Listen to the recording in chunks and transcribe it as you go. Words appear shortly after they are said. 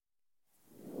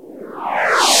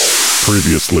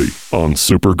Previously on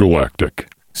Super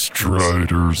Galactic.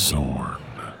 Strider Zorn.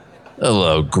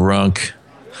 Hello, Grunk.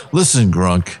 Listen,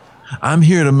 Grunk. I'm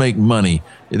here to make money.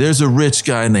 There's a rich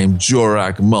guy named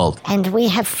Jorak Mult. And we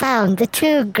have found the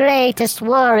two greatest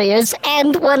warriors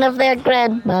and one of their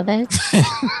grandmothers.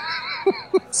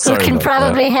 Who can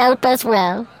probably help as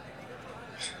well.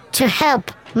 To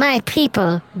help my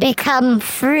people become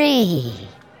free.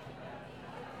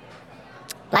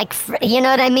 Like, you know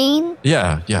what I mean?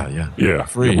 Yeah.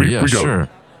 Free, we go. sure.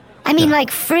 I mean,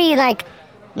 like free, like,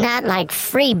 not like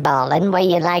free balling, where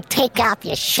you, like, take off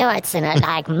your shorts and are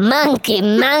like, monkey,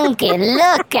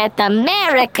 look at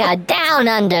America down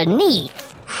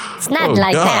underneath. It's not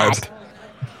like God. that.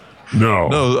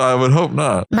 No, I would hope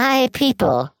not. My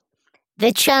people, the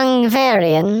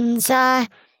Chungvarians, are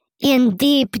in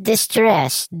deep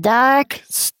distress, dark,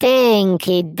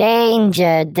 stinky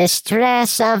danger,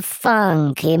 distress of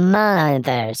funky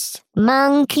mothers,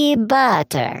 monkey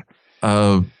butter.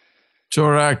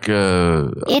 Jorak,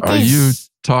 are is- you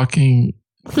talking?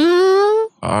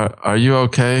 Are you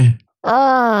okay? Oh,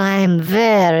 I'm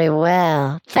very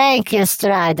well. Thank you,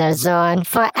 Strider Zorn,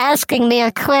 for asking me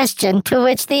a question to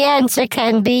which the answer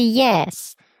can be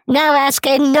yes. Now ask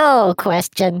a no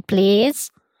question, please.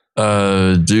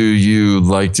 Do you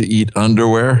like to eat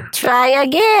underwear? Try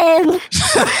again.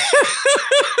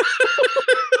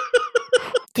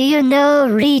 Do you know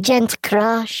Regent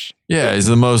Crush? Yeah, he's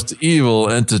the most evil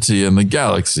entity in the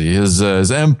galaxy. His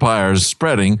empire is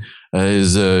spreading.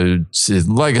 His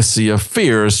legacy of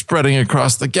fear is spreading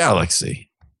across the galaxy.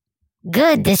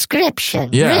 Good description.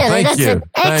 Yeah, really, thank that's you. an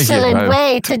excellent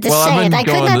way to say it. I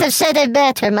could not have said it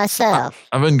better myself.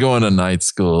 I've been going to night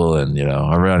school and,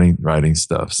 I'm writing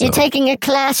stuff. So. You're taking a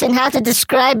class in how to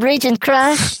describe Regent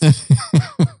Crush?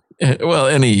 Well,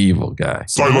 any evil guy.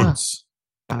 Silence.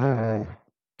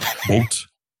 Mult,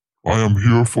 I am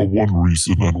here for one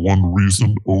reason and one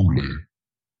reason only.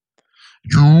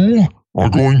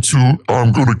 I'm going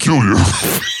to kill you.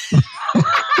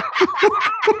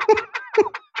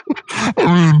 I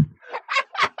mean,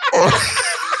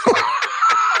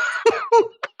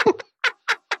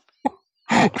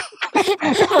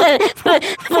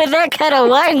 with that kind of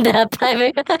wind up,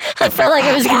 I felt like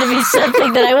it was going to be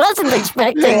something that I wasn't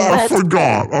expecting. I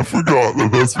forgot that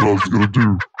that's what I was going to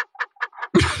do.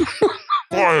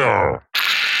 Fire!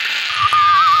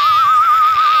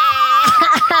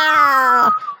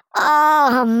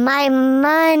 Oh, my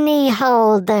money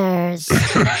holders.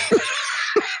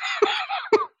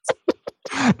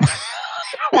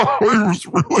 Well, he was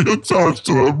really attached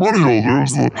to that money holder. It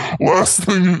was the last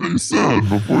thing he said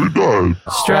before he died.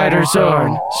 Strider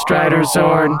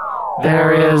Zorn,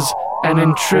 there is an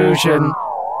intrusion.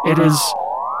 It is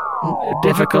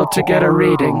difficult to get a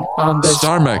reading on this.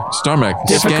 Starmek,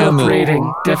 Difficult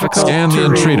reading. Difficult scan to the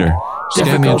read. intruder. Scan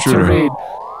the Difficult to intruder. read.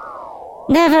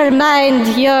 Never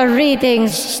mind your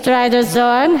readings, Strider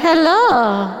Zorn.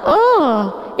 Hello.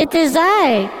 Oh, it is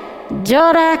I,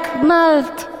 Jorak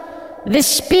Mult, the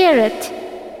spirit.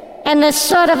 And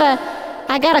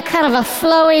I got a kind of a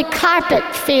flowy carpet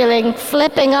feeling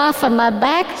flipping off of my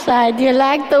backside. You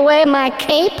like the way my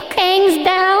cape hangs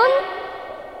down?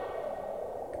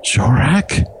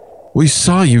 Jorak, we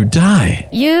saw you die.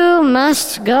 You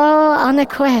must go on a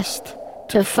quest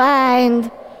to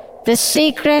find the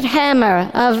secret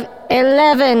hammer of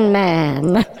 11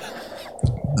 Man.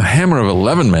 The Hammer of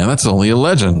 11 Man, that's only a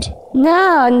legend.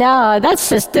 No,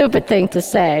 that's a stupid thing to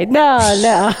say. No.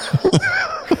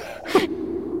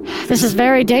 This is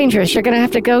very dangerous. You're going to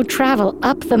have to go travel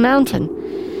up the mountain.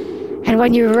 And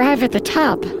when you arrive at the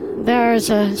top,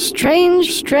 there's a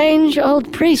strange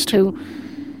old priest who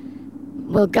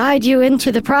will guide you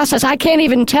into the process. I can't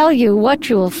even tell you what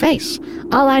you will face.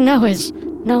 All I know is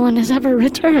no one has ever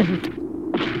returned.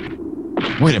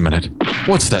 Wait a minute.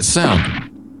 What's that sound?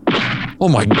 Oh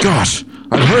my gosh.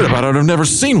 I've heard about it. I've never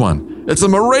seen one. It's a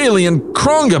Moralian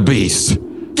Kronga beast.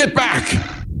 Get back!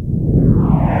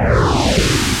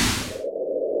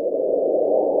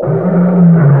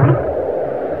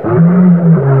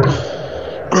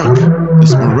 Grunk,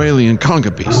 this Moralian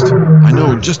Conga beast. I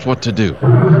know just what to do.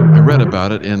 I read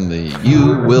about it in the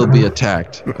You Will Be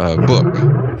Attacked book.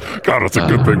 God, it's a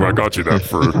good thing I got you that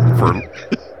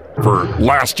for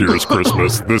last year's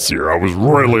Christmas. This year, I was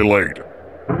really late.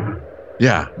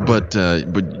 Yeah, but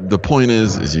the point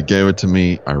is you gave it to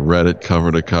me. I read it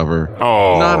cover to cover.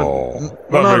 Oh,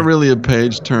 Not really a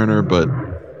page turner, but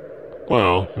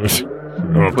well, you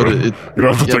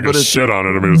don't have to take a shit on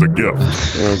it. I mean, it's a gift.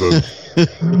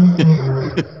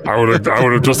 I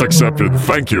would have just accepted.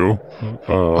 Thank you.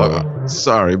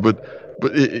 Sorry, but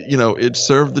But, it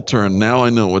served the turn. Now I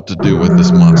know what to do with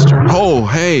this monster. Oh,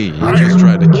 hey, you just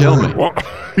tried to kill me. Well,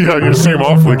 yeah, you seem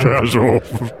awfully casual.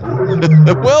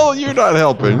 Well, you're not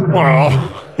helping.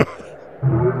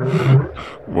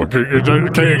 Well, can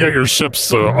you get your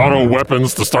ship's auto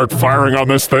weapons to start firing on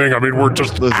this thing? I mean, we're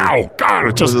just... ow! God,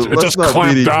 it just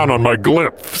clamped down on my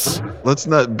glyphs. Let's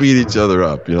not beat each other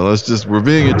up, we're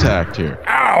being attacked here.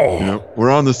 Ow!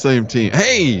 We're on the same team.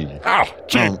 Hey! Ow!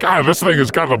 Gee, God, this thing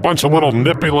has got a bunch of little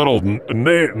nippy little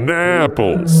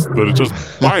nipples that it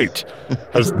just bite.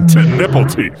 Has nipple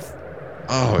teeth.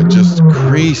 Oh, it just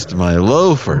creased my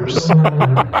loafers.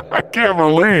 I can't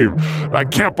believe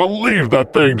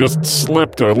that thing just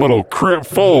slipped a little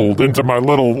fold into my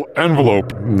little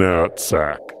envelope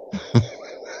sack.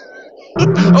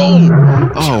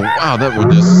 Oh, wow, that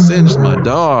would just singe my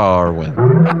Darwin.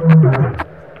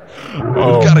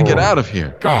 We've got to get out of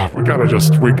here. God, we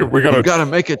gotta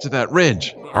make it to that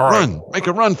ridge. All right. Run, make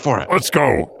a run for it. Let's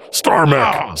go.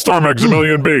 Starmech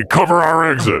Xamillion B, cover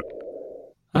our exit.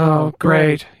 Oh,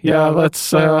 great. Yeah, let's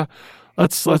fire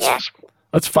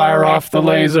off the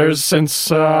lasers since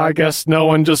I guess no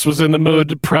one just was in the mood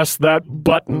to press that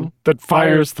button that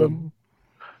fires them.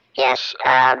 Yes,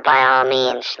 by all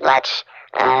means, let's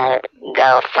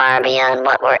go far beyond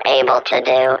what we're able to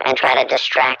do and try to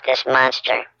distract this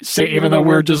monster. See, even though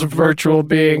we're just virtual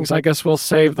beings, I guess we'll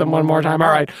save them one more time. All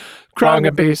right,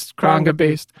 Kronga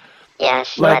Beast.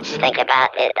 Yes, let's think about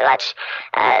it. Let's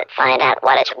find out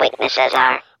what its weaknesses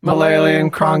are. Mammalian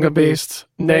Kronga Beast,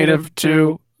 native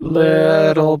to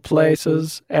little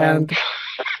places and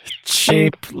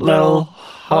cheap little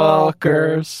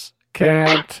hawkers.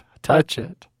 Can't touch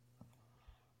it.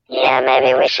 Yeah,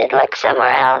 maybe we should look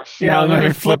somewhere else. Yeah,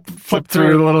 maybe flip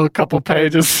through a little couple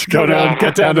pages, get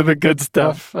down to the good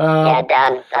stuff.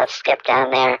 Let's skip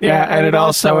down there. Yeah, and it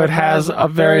has a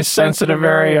very sensitive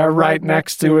area right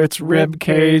next to its rib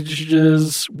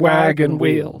cage's wagon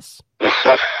wheels.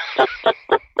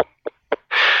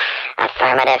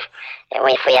 Affirmative.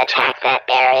 If we attack that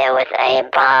area with a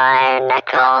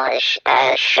barnacle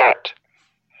shirt,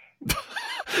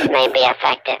 it may be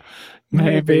effective.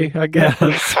 Maybe, I guess.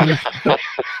 I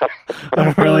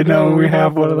don't really know when we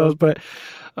have one of those, but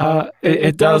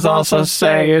it does also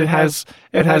say it has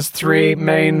three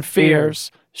main fears: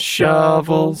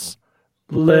 shovels,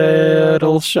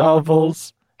 little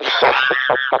shovels,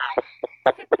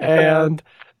 and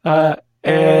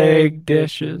egg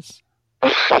dishes.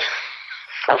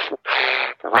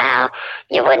 Wow,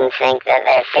 you wouldn't think that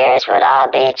their fears would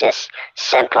all be just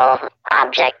simple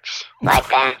objects like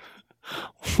that.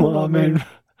 Well, I mean,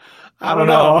 I don't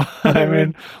know. I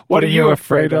mean, what are you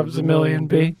afraid of, Xamillion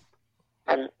B?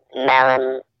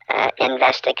 Melon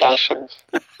investigations.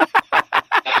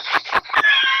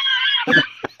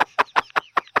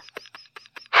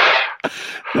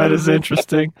 That is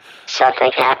interesting.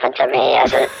 Something happened to me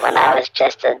when I was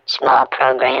just a small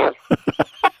program.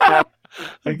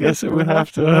 I guess it would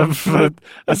have to have, but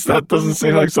that doesn't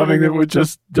seem like something that would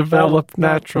just develop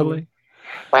naturally.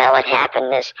 Well, what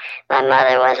happened is my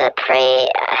mother was a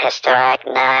prehistoric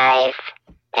knife,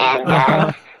 and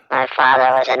my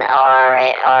father was an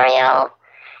oriole,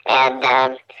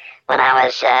 and when I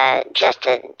was just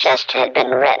had been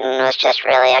written, was just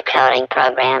really a coding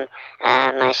program,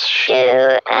 my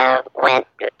shoe went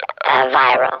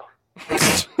viral,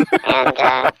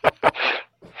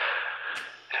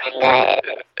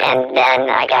 and then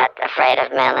I got afraid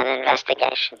of melon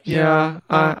investigation. Yeah,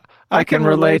 I can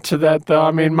relate to that, though.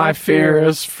 I mean, my fear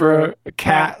is for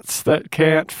cats that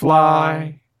can't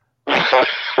fly.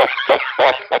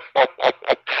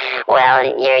 Well,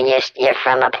 you're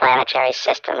from a planetary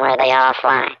system where they all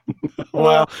fly.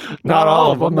 Well, not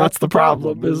all of them. That's the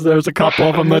problem. Is there's a couple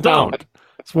of them that don't.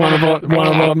 It's one of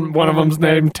them's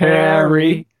named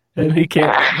Terry, and he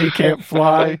can't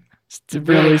fly. It's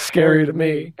really scary to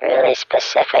me. Really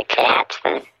specific cats,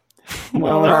 then.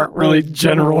 Well, there aren't really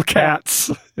general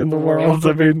cats in the world.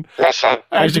 I mean, listen,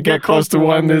 as you get close to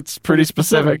one, it's pretty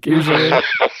specific usually.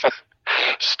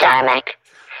 Starmech,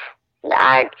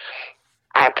 our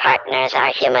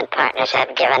human partners,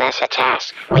 have given us a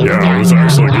task. I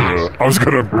was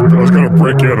gonna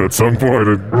break in at some point,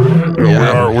 and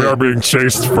we are being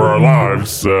chased for our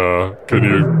lives. Can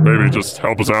you maybe just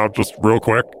help us out, just real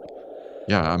quick?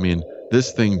 Yeah, I mean,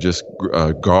 this thing just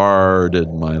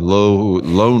guarded my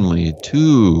lonely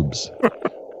tubes.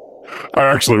 I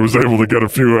actually was able to get a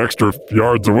few extra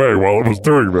yards away while it was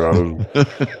doing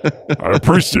that. I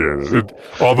appreciate it.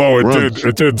 Although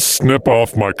it did snip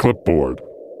off my clipboard.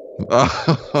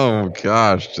 Oh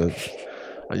gosh,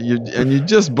 You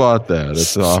just bought that at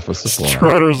the office supply.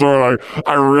 Strider Zorn,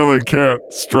 I really can't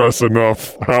stress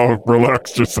enough how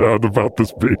relaxed you sound about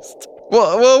this beast.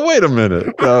 Well, wait a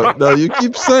minute. Now, you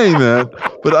keep saying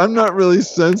that, but I'm not really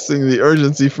sensing the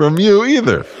urgency from you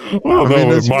either. Well,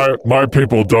 my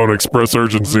people don't express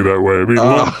urgency that way. I mean,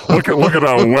 look at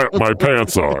how wet my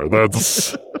pants are.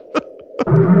 That's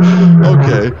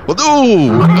okay. Well, oh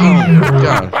my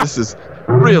God, this is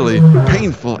really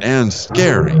painful and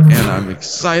scary, and I'm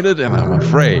excited and I'm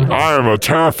afraid. I am a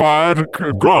terrified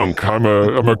grunk.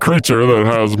 I'm a creature that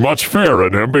has much fear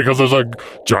in him because there's a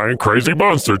giant crazy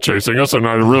monster chasing us, and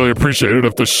I'd really appreciate it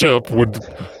if the ship would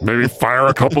maybe fire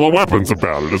a couple of weapons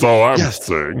about it, is all I'm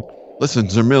saying. Listen,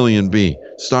 Zermillion B,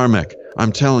 Starmech,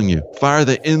 I'm telling you, fire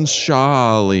the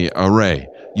Inshali array.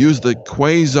 Use the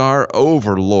Quasar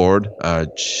Overlord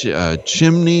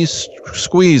chimney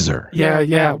squeezer.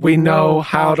 Yeah, we know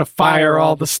how to fire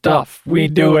all the stuff. We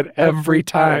do it every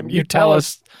time. You tell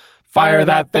us, fire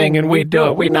that thing, and we do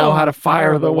it. We know how to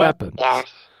fire the weapon.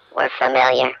 Yes, we're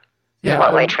familiar. Yeah.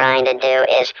 What we're trying to do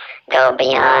is go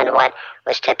beyond what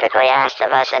was typically asked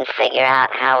of us and figure out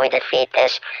how we defeat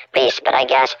this beast. But I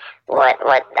guess what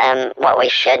we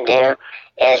should do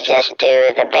is just do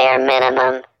the bare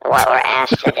minimum, what we're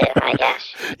asked to do, I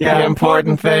guess. Yeah, the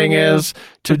important thing is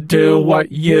to do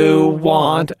what you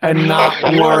want and not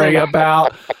worry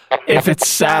about if it's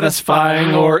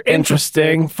satisfying or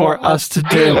interesting for us to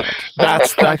do it.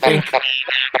 That's, I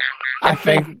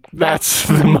think that's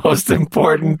the most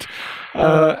important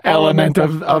element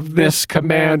of this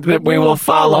command that we will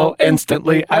follow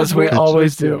instantly, as we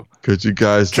always do. Could you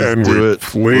guys just Can do we it,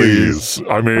 please?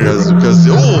 I mean, because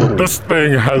this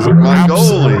thing has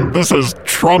this has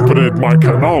trumpeted my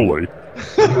cannoli.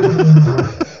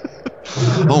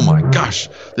 Oh my gosh,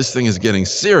 this thing is getting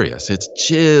serious. Its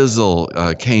chisel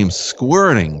came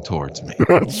squirting towards me.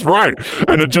 That's right,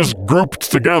 and it just grouped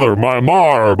together my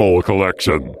marble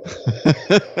collection.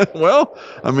 Well,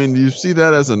 I mean, do you see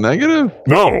that as a negative?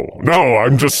 No,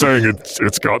 I'm just saying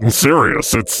it's gotten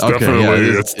serious. It's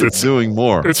definitely it's doing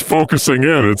more. It's focusing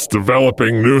in. It's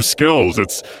developing new skills.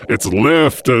 It's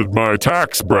lifted my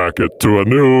tax bracket to a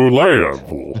new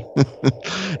level.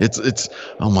 It's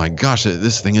oh my gosh,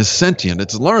 this thing is sentient.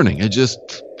 It's learning. It just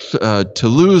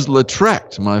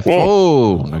Toulouse-Lautrec, my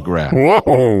phonograph.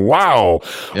 Whoa, wow.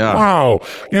 Yeah. Wow.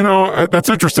 You know, that's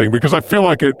interesting because I feel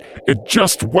like it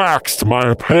just waxed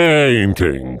my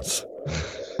paintings.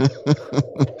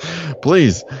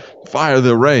 Please, fire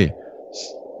the ray.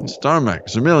 Starmech,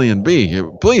 Zermillion B,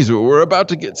 please, we're about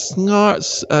to get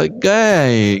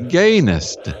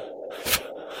gayness.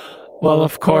 Well,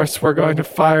 of course, we're going to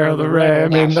fire the ray. I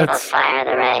mean, Yes, that's fire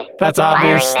the ray. that's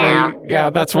Firing obviously, now. yeah,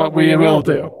 that's what we will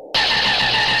do.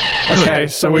 Okay,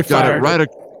 so we got it fired. right.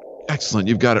 Excellent.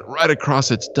 You've got it right across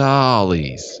its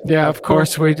dollies. Yeah, of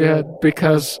course we did,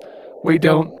 because we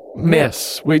don't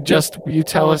miss. You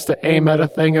tell us to aim at a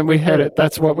thing and we hit it.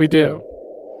 That's what we do.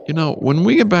 You know, when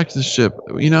we get back to the ship,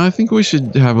 I think we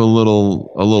should have a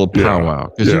little powwow,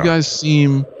 because you guys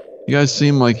seem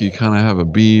like you kind of have a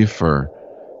beef or.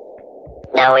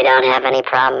 No, we don't have any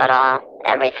problem at all.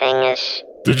 Everything is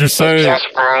Did you say just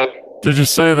fine.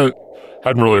 that?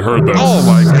 Hadn't really heard that. Oh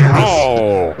my gosh.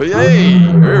 Oh. But hey,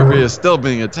 Irby is still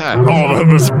being attacked. Oh, then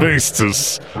this beast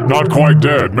is not quite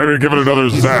dead. Maybe give it another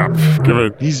zap.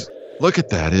 Look at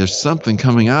that. There's something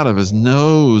coming out of his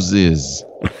noses.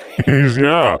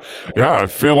 Yeah. I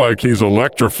feel like he's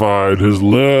electrified his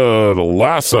little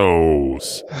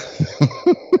lassos.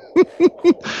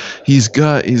 He's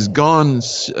gone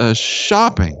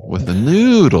shopping with a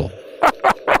noodle.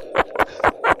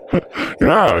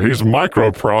 Yeah, he's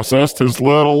microprocessed his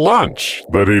little lunch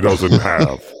that he doesn't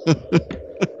have.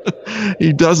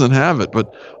 He doesn't have it,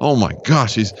 but oh my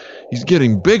gosh, he's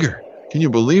getting bigger. Can you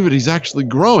believe it? He's actually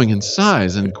growing in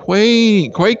size and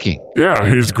quaking. Yeah,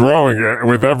 he's growing.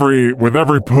 With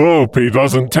every poop he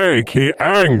doesn't take, he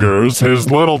angers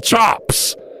his little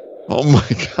chops. Oh my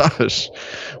gosh.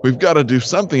 We've got to do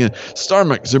something.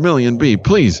 Starmech, Zermillion B,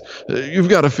 please, you've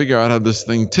got to figure out how this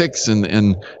thing ticks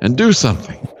and do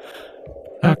something.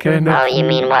 Okay, no. Oh, you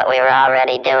mean what we were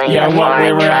already doing? Yeah, before what we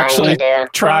and were trying actually to do?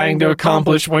 trying to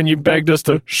accomplish when you begged us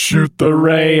to shoot the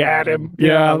ray at him.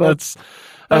 Yeah, that's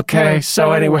okay.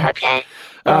 So anyway, Okay.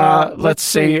 let's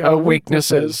see.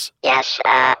 Weaknesses. Yes,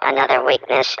 another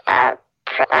weakness,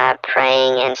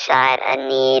 praying inside a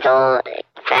needle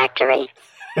factory.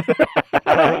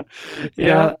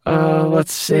 Yeah.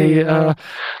 Let's see.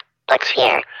 Look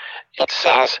here. It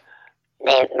says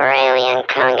the Moralian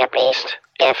conga beast,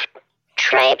 if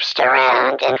traipsed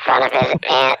around in front of his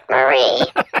Aunt Marie,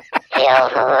 he'll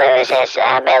lose his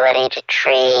ability to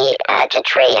tree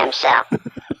himself.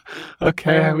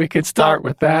 Okay, we could start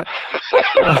with that.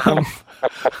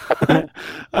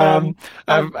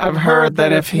 I've heard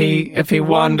that if he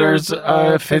wonders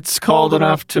if it's cold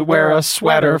enough to wear a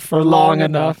sweater for long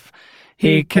enough,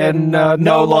 he can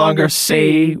no longer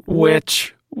see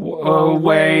which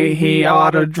way he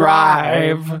ought to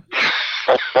drive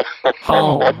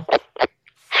home.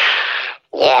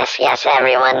 Yes,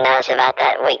 everyone knows about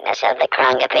that weakness of the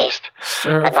Krunga beast.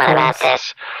 Sure, but what about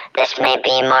this? This may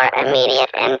be more immediate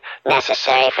and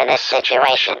necessary for this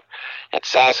situation. It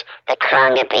says the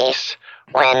Krunga beast,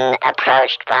 when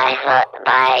approached by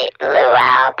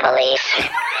luau police,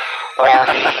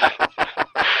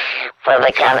 will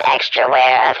become extra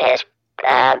aware of his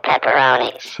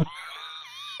pepperonis.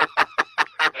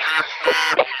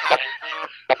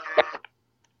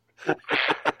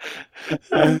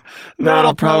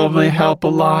 That'll probably help a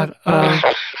lot.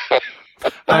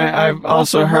 I've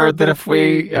also heard that if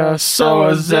we sew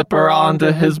a zipper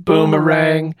onto his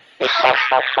boomerang,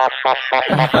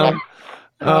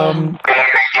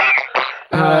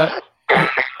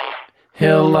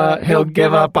 he'll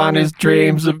give up on his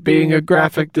dreams of being a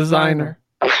graphic designer.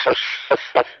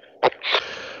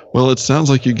 Well, it sounds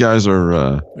like you guys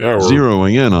are we're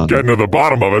zeroing in on getting to the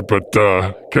bottom of it, but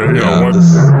Yeah,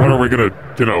 what are we gonna,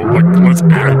 let's.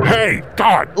 Hey,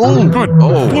 God! Ooh, Good that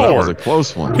was Lord! a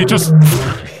close one. He just.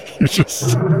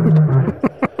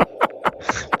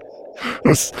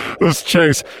 This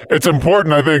chase. It's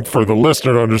important, I think, for the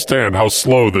listener to understand how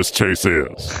slow this chase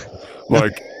is.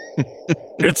 Like,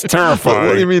 it's terrifying.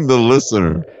 What do you mean, the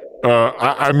listener?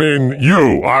 I mean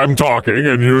you. I'm talking,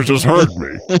 and you just heard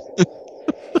me.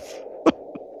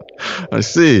 I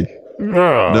see.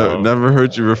 Yeah. No, never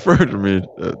heard you refer to me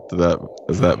to that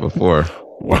as that before.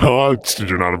 Well,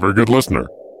 you're not a very good listener.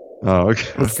 Oh, okay.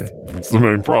 That's the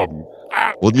main problem.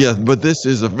 Well, yeah, but this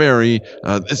is a very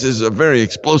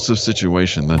explosive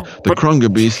situation. The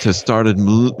Krunga beast has started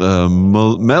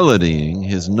melodying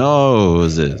his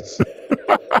noses.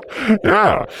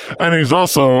 Yeah, and he's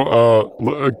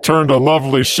also turned a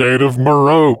lovely shade of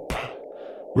marope,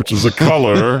 which is a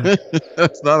color.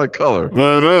 That's not a color.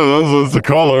 That is. It's a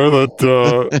color that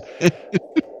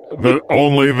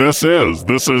only this is.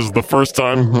 This is the first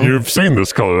time you've seen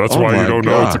this color. That's why you don't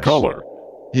know it's a color.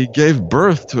 He gave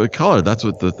birth to a color. That's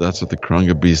what the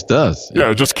Krunga beast does.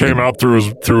 Yeah, it just came out through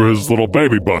his little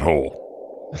baby butthole.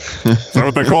 Is that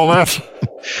what they call that?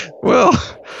 Well,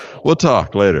 we'll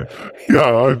talk later.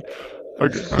 Yeah,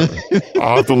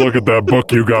 I'll have to look at that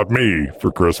book you got me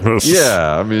for Christmas.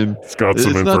 Yeah, I mean, it's got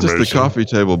some information. It's not just a coffee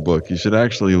table book. You should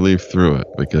actually leaf through it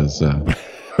because I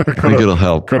think it'll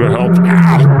help. Could have helped.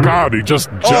 Ah, God, he just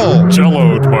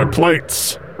jelloed my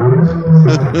plates.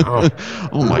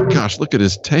 Oh my gosh, look at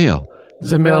his tail.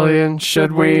 Zemillion,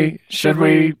 should we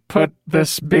put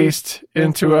this beast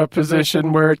into a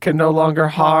position where it can no longer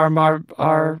harm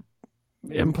our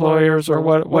employers, or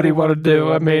what do you want to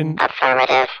do? I mean,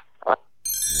 affirmative.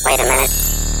 Wait a minute.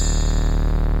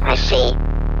 I see.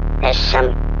 There's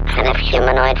some kind of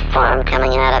humanoid form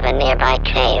coming out of a nearby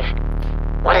cave.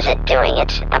 What is it doing?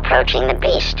 It's approaching the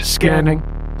beast. Scanning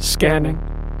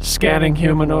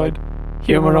humanoid.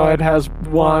 Humanoid has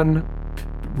one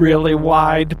really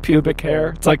wide pubic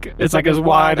hair. It's like as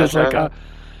wide as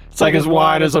as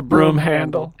wide as a broom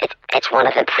handle. It's one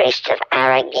of the priests of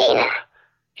Aragina.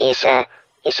 He's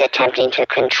attempting to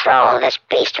control this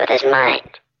beast with his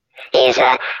mind.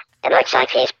 It looks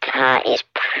like he's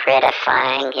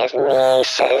prettifying his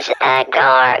niece's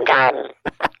garden.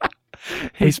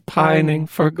 He's pining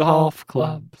for golf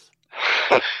clubs.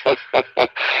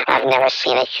 I've never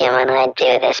seen a humanoid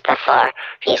do this before.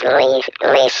 He's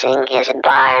leasing his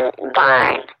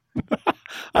barn.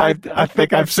 I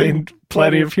think I've seen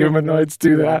plenty of humanoids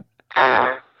do that.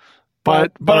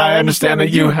 But I understand that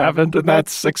you haven't, and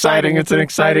that's exciting. It's an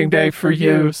exciting day for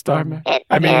you, Starman. It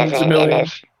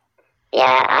is.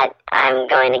 Yeah, I'm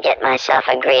going to get myself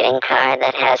a greeting card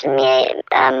that has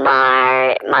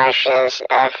Marsha's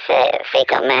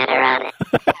fecal matter on it.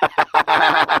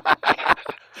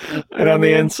 And on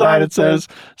the inside it says,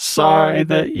 "Sorry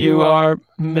that you are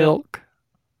milk."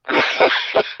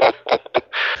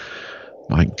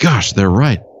 My gosh, they're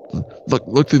right.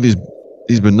 Look through these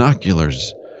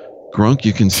binoculars. Grunk,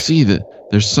 you can see that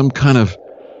there's some kind of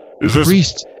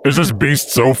priest. Is this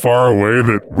beast so far away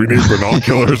that we need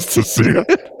binoculars to see it?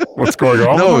 What's going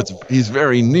on? No, he's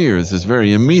very near. This is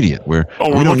very immediate. We're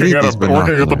looking at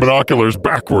the binoculars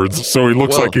backwards, so he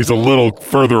looks like he's a little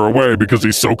further away because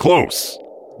he's so close.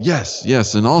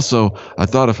 Yes, and also I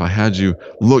thought if I had you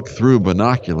look through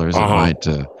binoculars, it might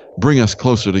bring us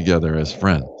closer together as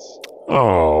friends.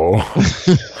 Oh,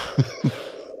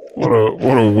 what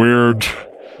a weird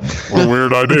What a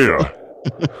weird idea.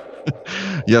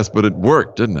 Yes, but it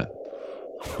worked, didn't it?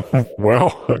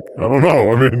 Well, I don't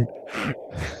know. I mean,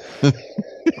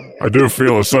 I do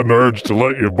feel a sudden urge to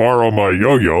let you borrow my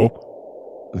yo-yo.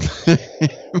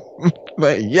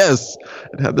 But yes,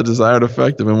 it had the desired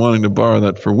effect. I've been wanting to borrow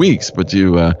that for weeks, but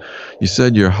you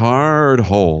said your hard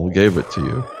hole gave it to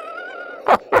you.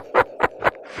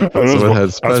 That's what I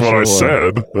special,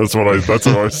 said. That's what I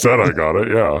said. I got it.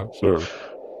 Yeah, sure.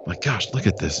 My gosh, look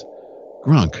at this.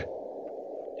 Grunk.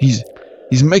 He's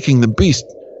making the beast.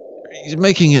 He's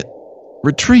making it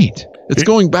retreat. It's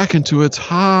going back into its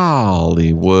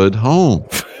Hollywood home.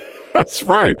 That's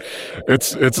right.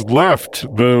 It's left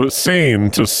the scene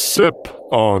to sip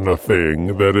on a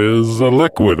thing that is a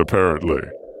liquid, apparently.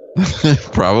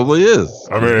 Probably is.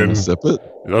 I mean, sip it.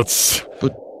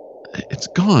 But it's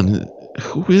gone.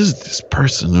 Who is this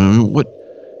person? I mean, what?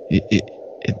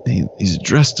 He's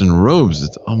dressed in robes.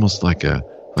 It's almost like a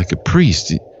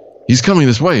priest. He's coming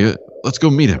this way. Let's go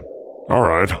meet him. All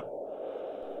right.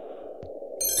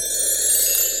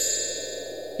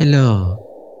 Hello.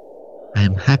 I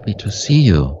am happy to see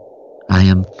you. I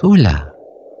am Thula.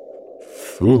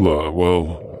 Thula,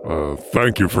 well,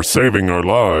 thank you for saving our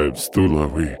lives, Thula.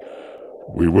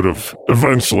 We would have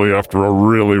eventually, after a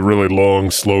really, really long,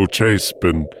 slow chase,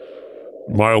 been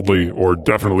mildly or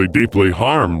definitely deeply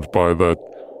harmed by that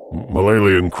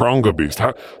Malalian Kronga beast.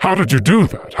 How did you do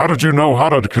that? How did you know how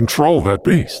to control that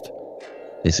beast?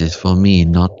 This is for me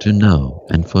not to know,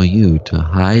 and for you to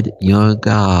hide your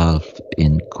golf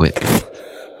equipment.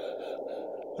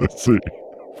 Let's see.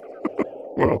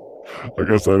 Well, I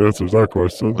guess that answers that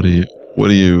question. What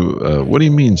do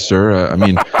you mean, sir? I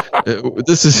mean,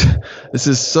 this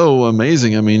is so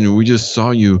amazing. I mean, we just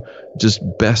saw you just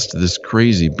best this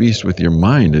crazy beast with your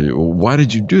mind. Why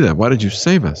did you do that? Why did you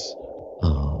save us?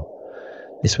 Oh,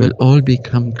 this will all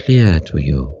become clear to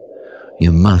you.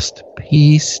 You must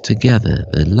piece together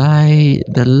the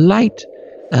light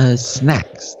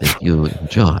snacks that you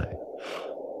enjoy.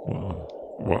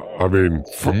 Well, I mean,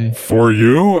 for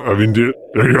you? I mean,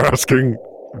 are you asking,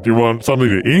 do you want something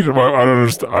to eat? I don't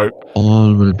understand.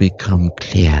 All will become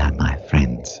clear, my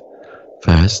friends.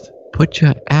 First, put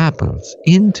your apples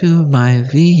into my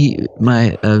veins.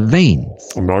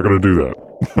 I'm not going to do that.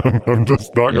 I'm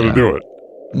just not going to do it.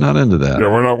 Not into that.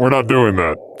 Yeah, we're not doing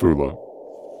that, Thula.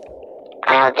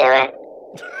 I'll do it.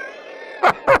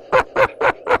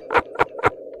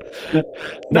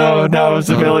 No,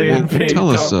 civilian Pete.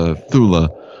 Tell us, Thula,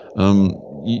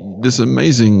 this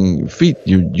amazing feat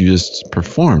you just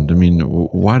performed. I mean,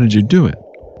 why did you do it?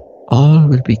 All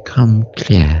will become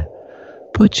clear.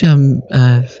 Put your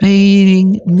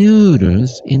fading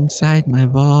noodles inside my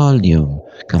volume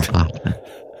compartment.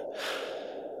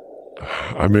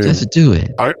 I mean, just do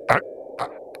it.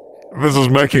 This is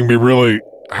making me really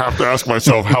have to ask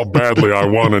myself how badly I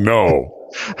want to know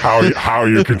how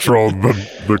you controlled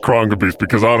the Kronga beast,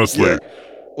 because honestly... Yeah.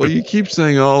 Well, you keep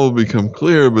saying all will become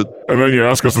clear, but... And then you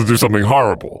ask us to do something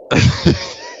horrible.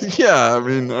 Yeah, I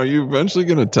mean, are you eventually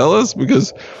going to tell us?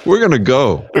 Because we're going to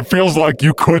go. It feels like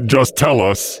you could just tell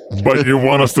us, but you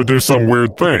want us to do some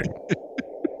weird thing.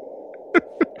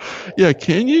 Yeah,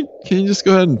 can you just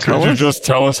go ahead and tell us? Could you just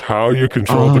tell us how you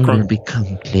control the All Kronga? will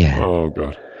become clear. Oh,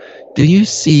 God. Do you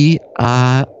see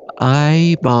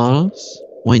eyeballs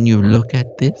when you look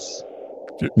at this?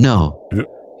 No. Yeah.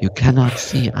 You cannot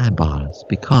see eyeballs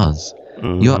because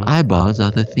your eyeballs are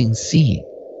the things seen.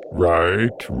 Right.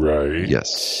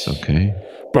 Yes, okay.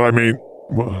 But I mean...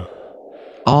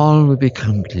 All will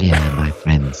become clear, my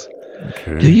friends.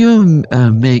 Okay. Do you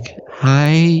make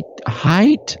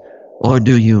height or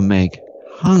do you make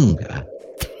hunger?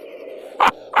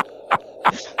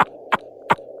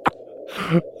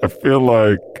 I feel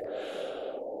like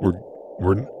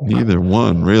we're neither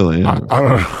one, really. I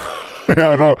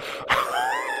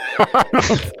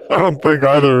don't think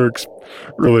either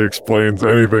really explains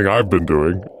anything I've been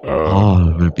doing.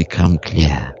 All will become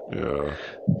clear. Yeah.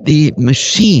 The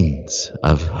machines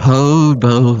of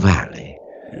Hobo Valley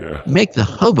make the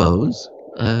hobos,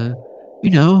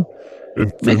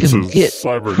 make them get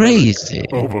crazy.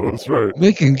 Hobos, right.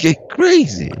 Make them get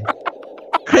crazy.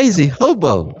 Crazy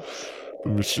hobos. The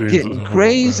machines getting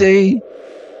crazy.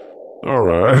 All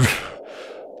right.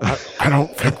 I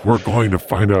don't think we're going to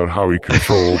find out how he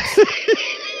controls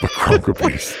the Kronga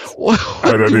beast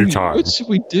at any time. What should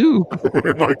we do?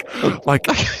 like,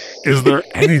 is there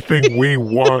anything we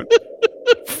want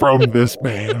from this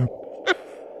man?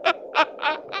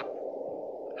 I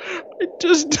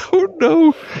just don't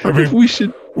know if we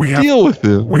should deal with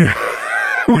him. We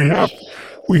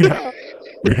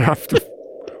have to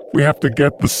we have to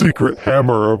get the secret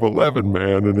hammer of 11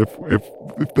 Man, and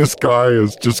if this guy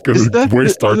is just going to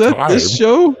waste our time. This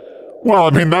show? Well, I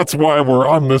mean, that's why we're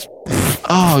on this.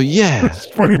 Oh, yeah.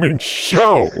 What do you mean,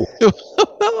 show?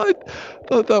 I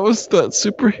thought that was that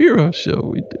superhero show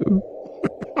we do.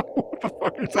 What the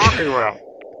fuck are you talking about?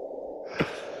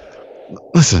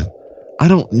 Listen, I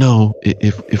don't know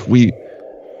if we...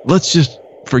 Let's just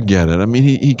forget it. I mean,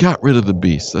 he got rid of the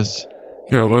beast. Let's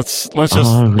just...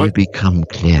 All will become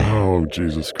clear. Oh,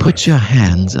 Jesus Christ. Put your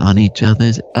hands on each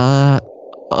other's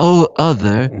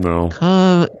other No.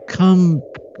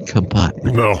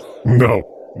 compartment. No,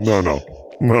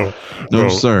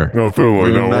 sir. No, Thule,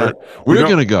 no. We're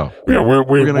going to go. Yeah, we're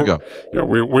going to go. Yeah,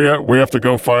 we have to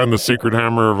go find the secret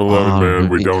hammer of 11 Man.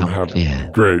 We don't have... Clear.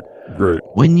 Great.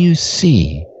 When you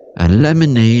see a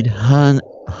lemonade Hun,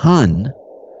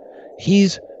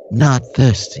 he's not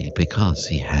thirsty because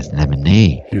he has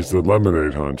lemonade. He's the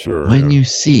lemonade Hun, sure. When you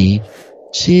see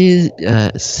sick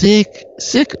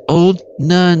old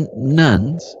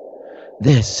nuns,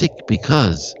 they're sick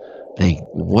because they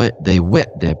wet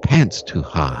their pants too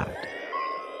hard.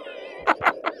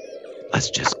 Let's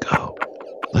just go.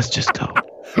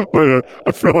 Wait,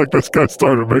 I feel like this guy's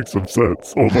starting to make some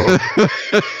sense. Hold on.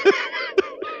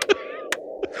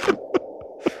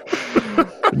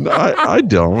 No, I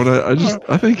don't.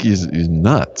 I think he's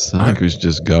nuts. I think we should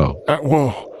just go.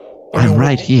 I'm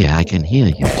right here. I can hear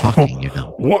you talking, you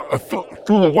know.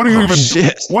 What are you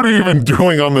even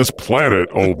doing on this planet,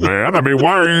 old man? I mean,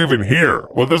 why are you even here?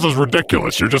 Well, this is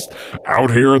ridiculous. You're just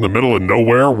out here in the middle of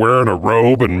nowhere wearing a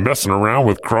robe and messing around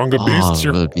with Kronga beasts.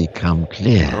 All will become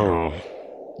clear. Oh,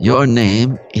 Your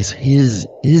name is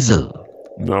Izzle.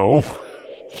 no.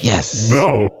 Yes.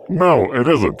 No, it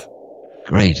isn't.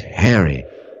 Great hairy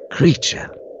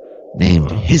creature named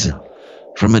Hizzle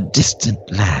from a distant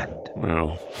land.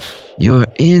 Well, Your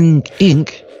ink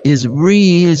is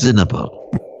reasonable.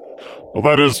 well,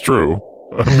 that is true.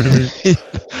 I mean,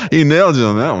 He nailed you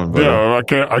on that one, bro. yeah,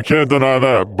 I can't deny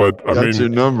that, but I Got your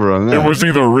mean, number on that. it was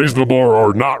either reasonable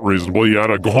or not reasonable. You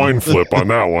had a coin flip on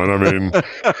that one. I mean,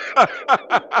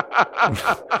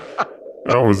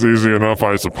 that was easy enough,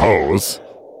 I suppose.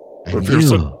 And If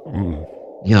you're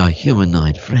your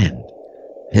humanoid friend,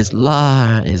 his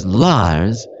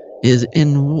Lars is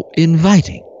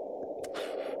inviting.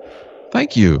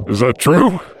 Thank you. Is that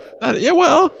true? Yeah,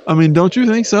 well, I mean, don't you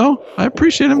think so? I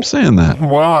appreciate him saying that.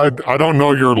 Well, I don't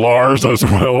know your Lars as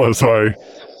well as I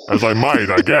might,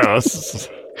 I guess.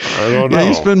 I don't know. Yeah,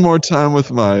 you spend more time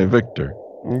with my Victor.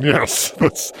 Yes,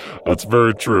 that's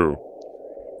very true.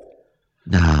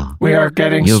 Now, We are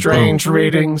getting You strange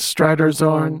readings, Strider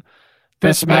Zorn.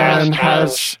 This man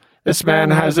has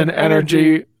an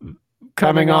energy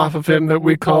coming off of him that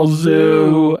we call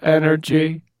zoo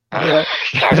energy. Because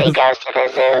he goes to the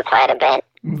zoo quite a bit.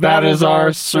 That is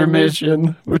our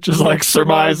surmission, which is like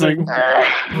surmising.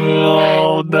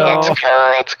 Oh no!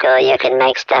 It's cool. You can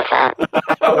make stuff up.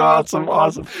 Awesome.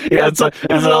 Yeah, it's a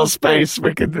little space.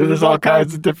 There's all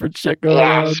kinds of different shit going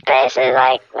Yeah, on. space is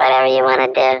like whatever you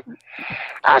want to do.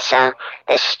 Also,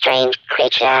 this strange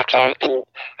creature, after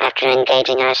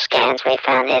engaging our scans, we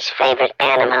found his favorite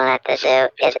animal at the zoo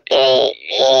is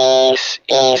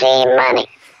easy money.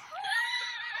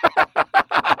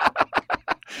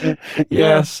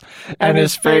 Yes, and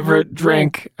his favorite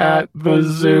drink at the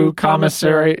zoo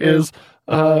commissary is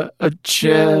a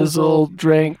chiseled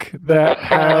drink that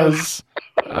has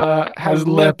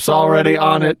lips already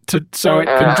on it so it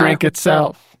can drink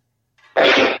itself.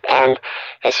 And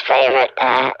his favorite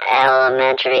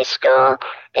elementary school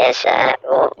is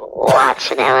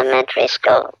Watson Elementary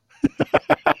School.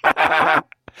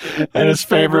 And his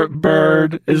favorite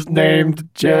bird is named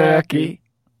Jackie.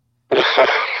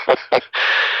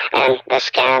 And the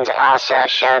scans also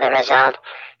show the result.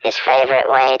 His favorite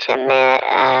way to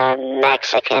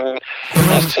Mexican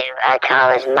is to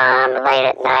call his mom late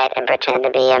at night and pretend to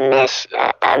be a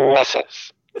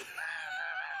missus.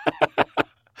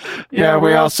 Yeah,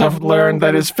 we also learned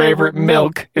that his favorite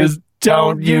milk is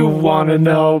Don't You Want to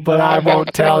Know, but I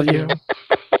won't tell you.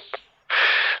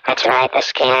 That's right. The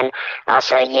scan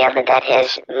also yielded that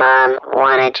his mom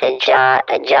wanted to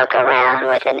joke around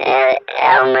with an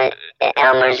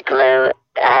Elmer's glue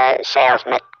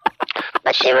salesman,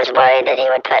 but she was worried that he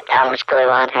would put Elmer's glue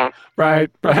on her. Right,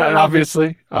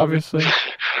 obviously. It's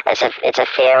a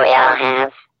fear we all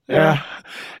have. Yeah,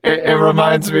 it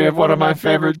reminds me of one of my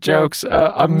favorite jokes.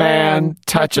 A man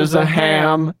touches a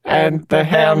ham, and the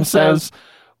ham says,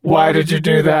 "Why did you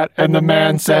do that?" And the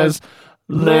man says,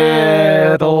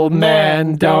 "Little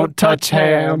men don't touch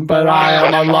ham, but I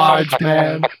am a large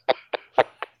man."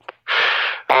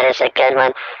 That is a good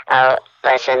one. Oh,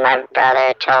 Listen, my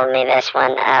brother told me this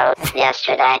one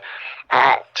yesterday.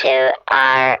 Two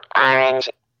orange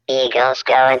eagles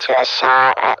go into a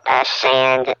sand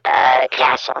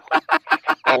castle.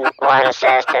 And one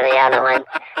says to the other one,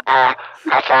 I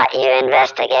thought you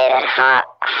investigated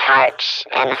hearts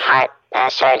and heart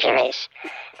surgeries.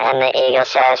 And the eagle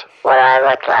says, what do I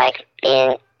look like?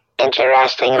 Being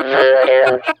interesting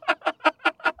voodoo.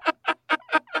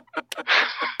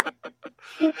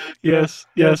 Yes,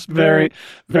 very,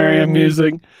 very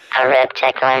amusing. A rib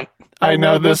tickler. I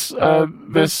know this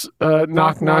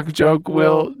knock knock joke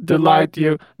will delight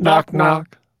you. Knock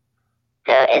knock.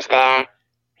 Who is there?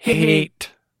 Heat.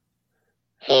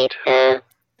 Heat who?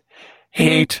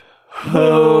 Heat.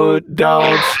 Who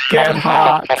don't get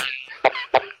hot?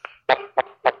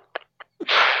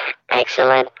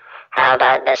 Excellent. How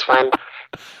about this one?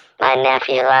 My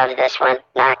nephew loves this one.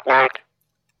 Knock knock.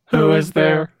 Who is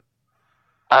there?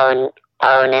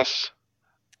 Onus.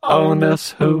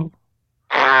 Onus who?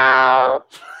 Ow.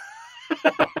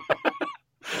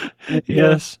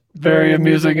 Yes, very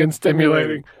amusing and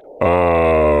stimulating.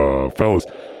 Fellas.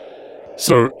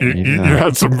 So you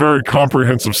had some very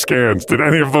comprehensive scans. Did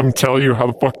any of them tell you how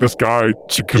the fuck this guy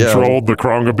controlled the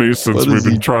Kronga beast since we've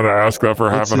been trying to ask that for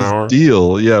half an hour?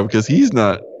 Deal? Yeah, because he's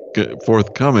not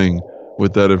forthcoming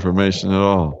with that information at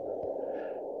all.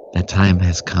 The time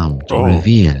has come to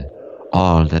reveal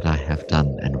all that I have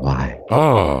done and why.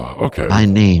 Oh, okay. My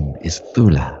name is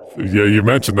Thula. Yeah, you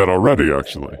mentioned that already,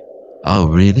 actually. Oh,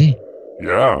 really?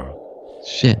 Yeah.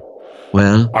 Shit.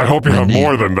 Well, I hope you have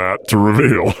more than that to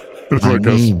reveal. My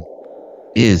name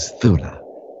is Thula.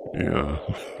 Yeah.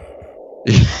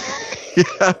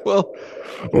 Yeah, well.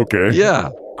 Okay. Yeah.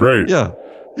 Great. Yeah.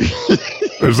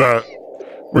 Is that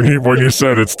when you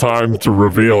said it's time to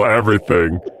reveal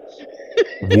everything?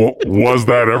 Was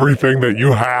that everything that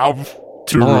you have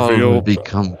to all reveal? Will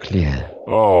become clear.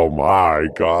 Oh my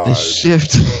God! The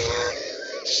shifting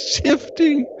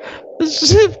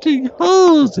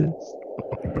houses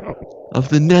of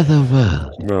the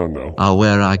netherworld No. are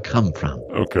where I come from.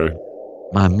 Okay.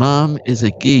 My mom is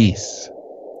a geese.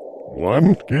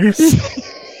 One geese?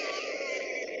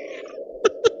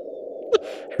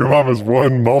 Your mom is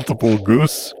one multiple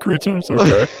goose creatures?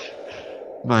 Okay.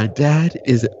 My dad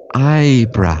is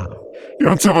eyebrow. You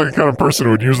don't sound like the kind of person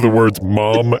who would use the words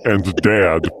mom and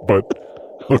dad, but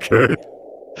okay.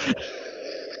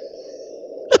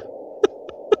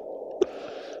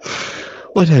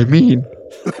 What I mean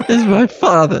is my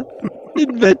father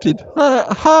invented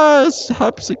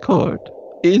harpsichord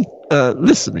in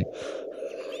listening.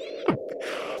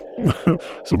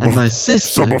 And my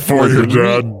sister. So before your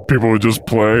dad, people would just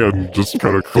play and just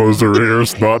kind of close their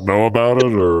ears, not know about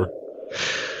it, or?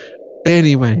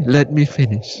 Anyway, let me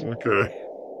finish. Okay.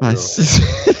 My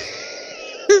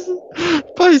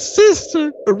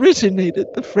sister originated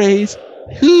the phrase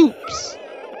hoops.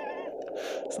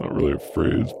 It's not really a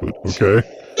phrase, but okay.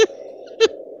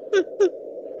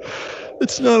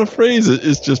 It's not a phrase,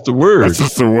 it's just a word. It's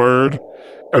just a word?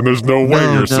 And there's no way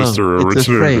your sister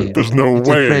originated. There's no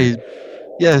way.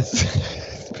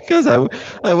 Yes, because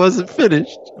I wasn't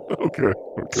finished. Okay.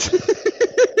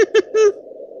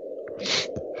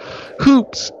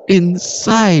 Hoops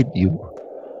inside you.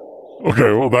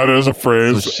 Okay, well, that is a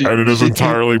phrase, and it is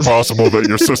entirely possible that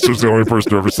your sister's the only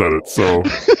person who ever said it, so.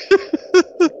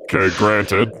 Okay,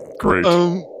 granted. Great.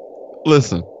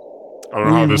 Listen. I don't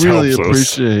know how this helps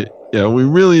us. We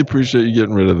really appreciate you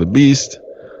getting rid of the beast.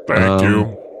 Thank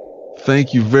you.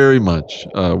 Thank you very much.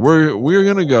 We're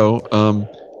gonna go.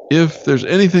 If there's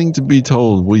anything to be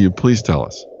told, will you please tell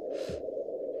us?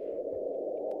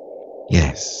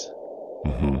 Yes.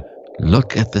 Mm-hmm.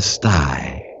 Look at the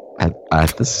sky.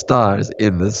 At the stars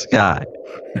in the sky.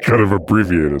 You kind of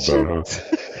abbreviated that, huh?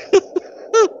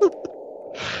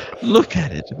 Look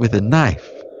at it with a knife.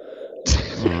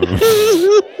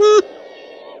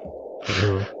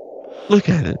 Look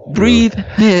at it. Breathe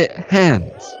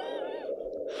hands.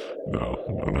 No.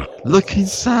 Look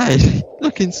inside.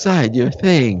 Look inside your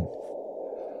thing.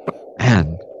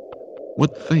 And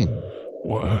what thing?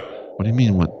 What? What do you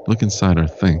mean? What? Look inside our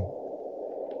thing.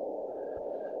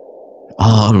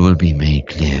 All will be made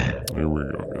clear. Here we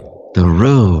go again. The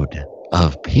road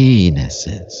of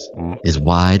penises is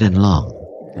wide and long.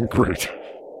 Great.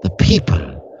 The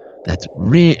people that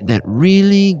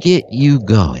really get you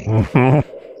going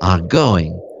are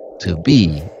going to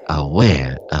be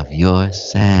aware of your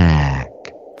sack.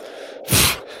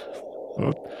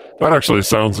 That actually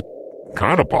sounds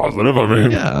kind of positive.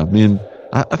 I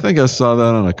think I saw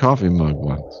that on a coffee mug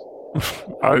once.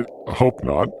 I hope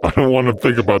not. I don't want to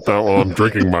think about that while I'm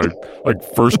drinking my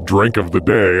first drink of the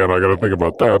day, and I got to think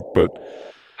about that. But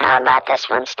How about this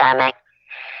one, stomach?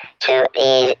 Two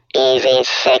easy,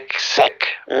 sick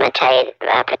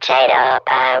potato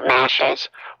mashers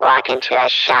walk into a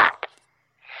shop.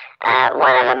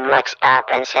 One of them looks up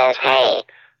and says, "Hey,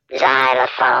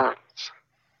 xylophones."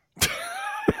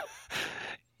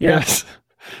 Yes.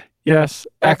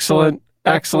 Excellent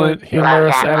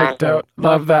humorous Love that anecdote.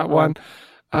 Love that one.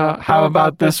 How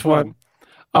about this one?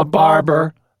 A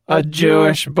barber, a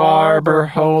Jewish barber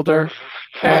holder,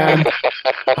 and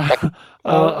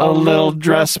a little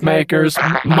dressmaker's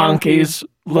monkey's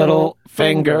little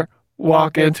finger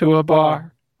walk into a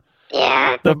bar.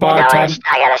 Yeah. The bartender.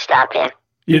 I gotta stop you.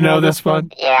 You know this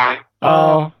one? Yeah.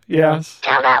 Oh, yes.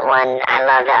 Tell that one. I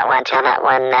love that one. Tell that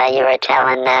one you were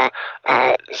telling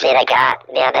Zeta got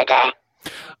the other day.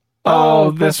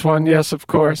 Oh, this one. Yes, of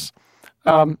course.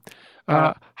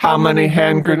 How many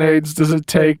hand grenades does it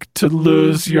take to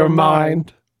lose your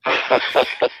mind?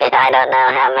 I don't know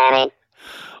how many.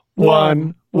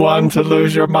 One to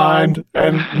lose your mind,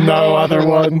 and no other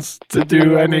ones to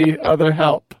do any other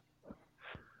help.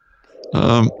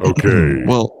 Okay.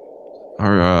 Well,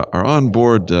 our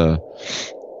onboard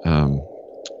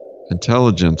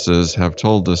intelligences have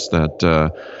told us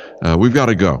that we've got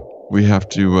to go. We have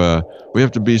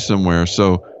to be somewhere.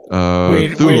 So,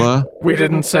 Thula. We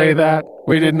didn't say that.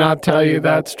 We did not tell you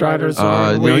that, Strider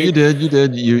Zorn. No, you did.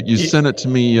 You sent it to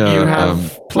me. You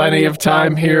have plenty of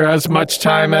time here, as much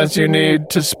time as you need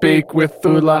to speak with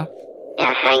Thula.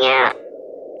 Yeah, hang out.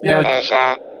 Yeah. There's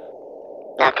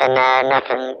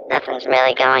nothing's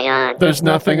really going on. There's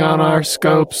nothing on our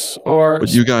scopes or But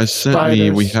you guys sent me.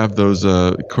 spiders. We have those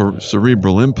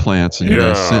cerebral implants, and you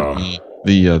guys sent me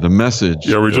the message.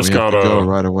 Yeah, we that just have got to go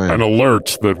right away. an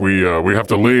alert that we have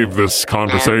to leave this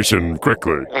conversation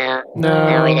quickly.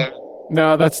 No, we didn't.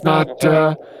 No, that's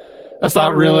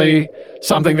not really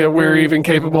something that we're even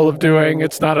capable of doing.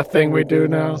 It's not a thing we do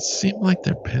now. It seemed like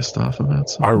they're pissed off about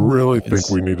something. I really think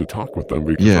we need to talk with them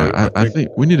because Yeah, I think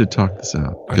we need to talk this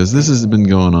out because this has been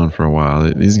going on for a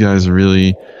while. These guys are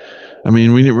really, I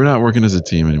mean, we're not working as a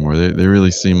team anymore. They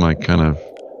really seem like kind of,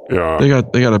 yeah, they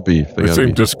got a beef. they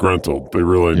seem disgruntled. They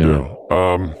really do.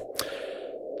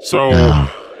 So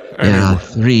Now, there anyway, are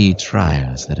 3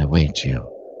 trials that await you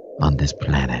on this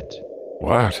planet.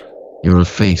 what? You will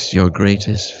face your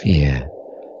greatest fear,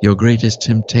 your greatest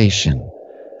temptation,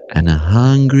 and a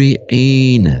hungry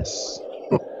anus,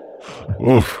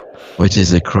 Oof. which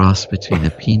is a cross between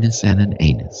a penis and an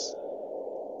anus.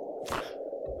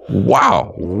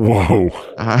 Wow. Whoa.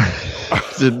 I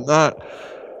did not.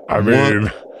 I mean,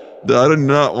 I did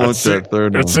not want it that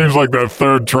third one. It seems like that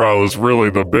third trial is really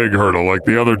the big hurdle. Like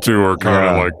the other two are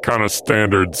kind of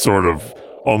standard, sort of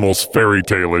almost fairy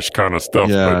tale-ish kind of stuff.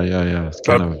 Yeah. but It's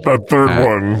kind of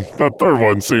that third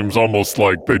one seems almost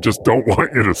like they just don't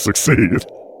want you to succeed.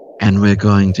 And we're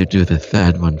going to do the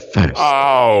third one first.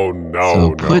 Oh no, So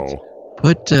no.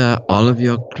 put all of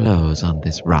your clothes on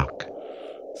this rock.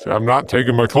 See, I'm not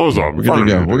taking my clothes off. We're gonna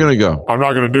go. We're gonna go. I'm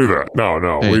not gonna do that.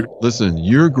 No. Hey, listen,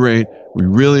 you're great. We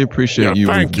really appreciate Yeah, you.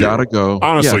 thank We've you. got to go.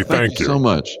 Honestly, yeah, thank you. so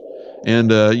much.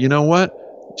 And you know what?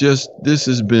 Just this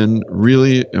has been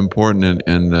really important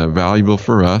and valuable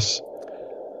for us.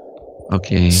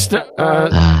 Okay.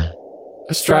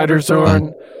 Strider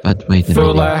Zorn, But wait a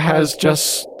Thula minute. has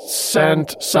just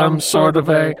sent some sort of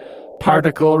a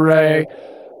particle ray.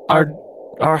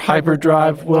 Our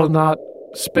hyperdrive will not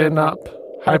spin up.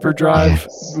 Hyperdrive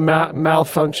Yes.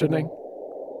 malfunctioning.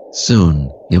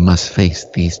 Soon you must face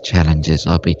these challenges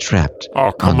or be trapped Oh,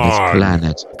 on come this on.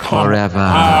 planet Come forever.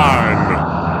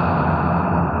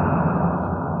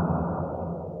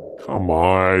 Come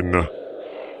on.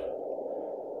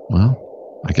 Well,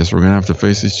 I guess we're gonna have to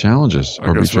face these challenges I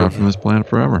or be guess trapped we're- on this planet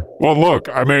forever. Well, look.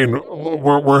 I mean,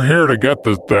 we're here to get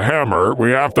the hammer.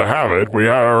 We have to have it.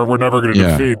 We're never going to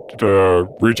Yeah. defeat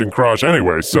Reach and Crush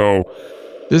anyway. So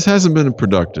This hasn't been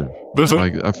productive. this is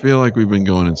Like I feel like we've been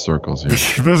going in circles here.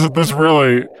 this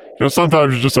really.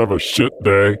 Sometimes you just have a shit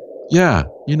day. Yeah,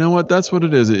 you know what? That's what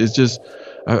it is. It's just,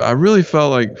 I really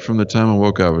felt like from the time I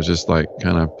woke up, I was just like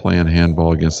kind of playing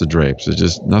handball against the drapes. It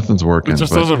just, nothing's working. It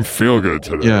just but- doesn't feel good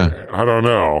today. Yeah. I don't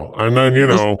know. And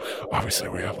then obviously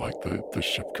we have like the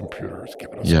ship computers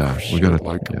giving us Yeah, shit, we gotta,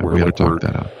 like yeah, we're we gotta like talk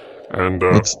that out. And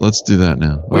Let's do that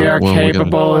now. We are Well, we gotta-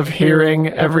 capable of hearing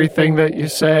everything that you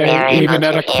say, Very even much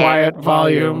at a here. quiet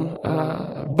volume.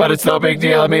 But it's no big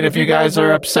deal. I mean, if you guys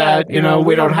are upset,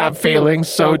 we don't have feelings,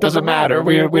 so it doesn't matter.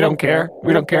 We don't care.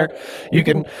 We don't care. You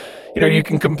can, you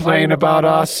can complain about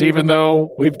us, even though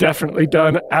we've definitely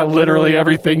done literally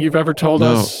everything you've ever told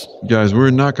No, us. guys, we're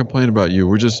not complaining about you.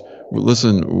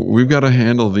 Listen, we've got to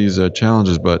handle these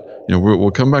challenges, but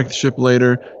we'll come back to the ship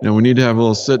later. We need to have a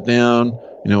little sit down,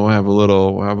 we'll have a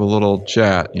little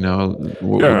chat.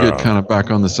 We'll get kind of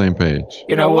back on the same page.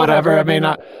 Whatever. I mean,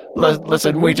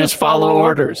 listen, we just follow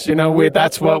orders.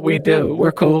 That's what we do.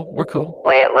 We're cool.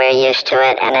 We're used to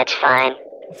it, and it's fine.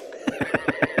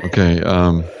 Okay.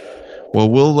 Well,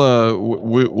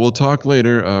 we'll talk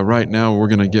later. Right now, we're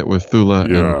gonna get with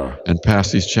Thula and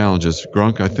pass these challenges.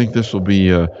 Grunk, I think this will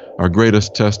be our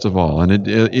greatest test of all. And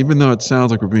even though it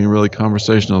sounds like we're being really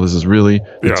conversational, this is really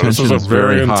the tension this is a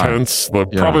very high. intense,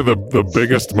 probably the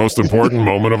biggest, most important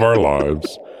moment of our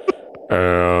lives.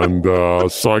 And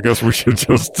so I guess we should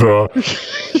just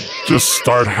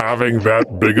start having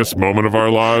that biggest moment of our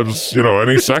lives,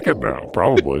 any second now,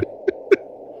 probably.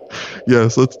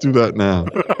 Yes, let's do that now.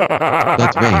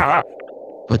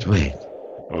 But wait.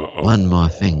 One more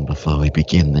thing before we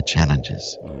begin the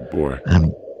challenges. Oh, boy.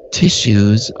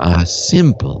 Tissues are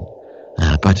simple,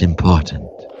 but important.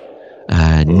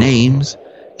 Names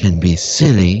can be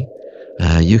silly.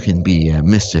 You can be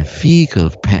Mr. Fecal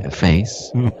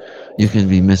Face. You can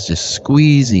be Mr.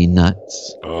 Squeezy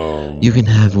Nuts. You can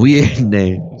have weird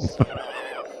names.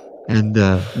 And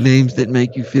names that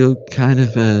make you feel kind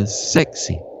of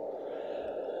sexy.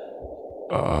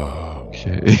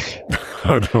 Okay.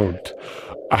 I don't.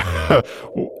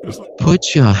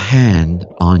 Put your hand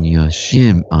on your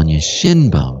shin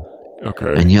bone.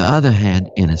 Okay. And your other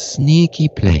hand in a sneaky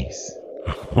place.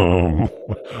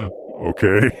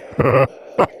 Okay.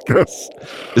 I guess.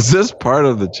 Is this part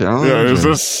of the challenge? Yeah, is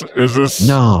this?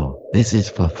 No, this is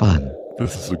for fun.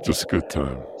 This is just a good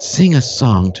time. Sing a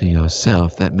song to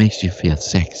yourself that makes you feel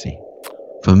sexy.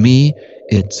 For me,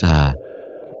 it's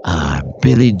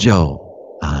Billy Joel.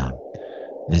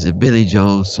 There's a Billy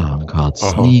Joel song called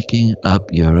Sneaking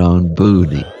Up Your Own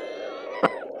Booty.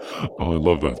 Oh, I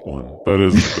love that one. That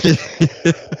is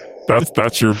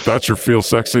that's your feel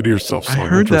sexy to yourself song. I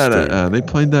heard that they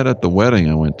played that at the wedding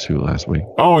I went to last week.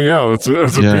 Oh yeah, it's a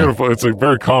beautiful. It's a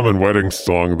very common wedding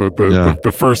song.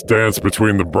 The first dance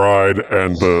between the bride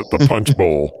and the punch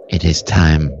bowl. It is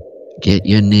time. Get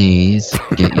your knees,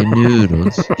 get your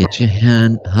noodles, get your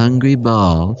hungry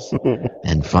balls,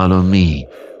 and follow me.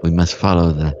 We must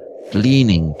follow the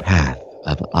gleaning path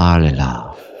of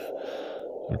Arila.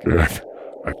 Okay,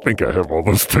 I think I have all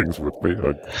those things with me.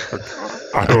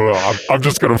 I don't know. I'm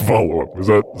just gonna follow him. Is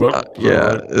that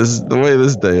yeah? Is the way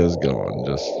this day is going.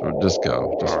 Just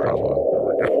go. Just follow him.